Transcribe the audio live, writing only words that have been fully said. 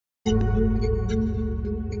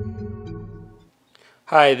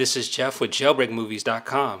Hi, this is Jeff with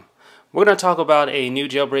jailbreakmovies.com. We're going to talk about a new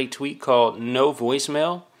jailbreak tweak called No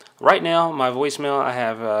Voicemail. Right now, my voicemail, I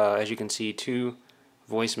have, as you can see, two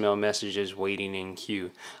voicemail messages waiting in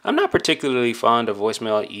queue. I'm not particularly fond of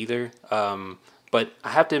voicemail either, but I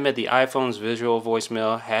have to admit the iPhone's visual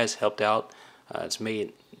voicemail has helped out. It's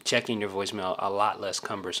made checking your voicemail a lot less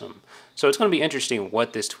cumbersome. So it's going to be interesting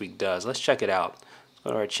what this tweak does. Let's check it out. Go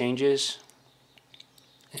to our changes.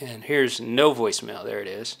 And here's no voicemail. There it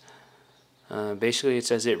is. Basically, it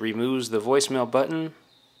says it removes the voicemail button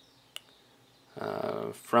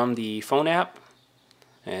from the phone app,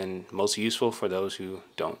 and most useful for those who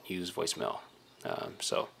don't use voicemail.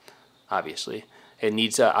 So, obviously, it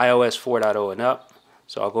needs iOS 4.0 and up.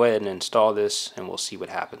 So I'll go ahead and install this, and we'll see what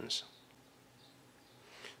happens.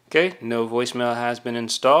 Okay, no voicemail has been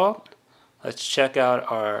installed. Let's check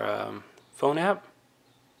out our phone app,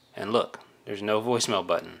 and look, there's no voicemail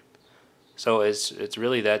button. So it's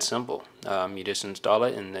really that simple. You just install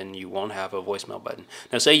it and then you won't have a voicemail button.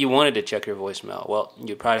 Now say you wanted to check your voicemail. Well,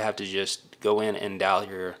 you'd probably have to just go in and dial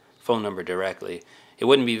your phone number directly. It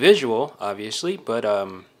wouldn't be visual, obviously, but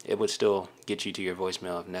it would still get you to your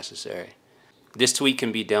voicemail if necessary. This tweak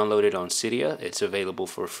can be downloaded on Cydia. It's available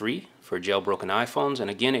for free for jailbroken iPhones, and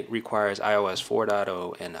again, it requires iOS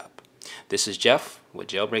 4.0 and up. This is Jeff with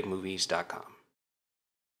jailbreakmovies.com.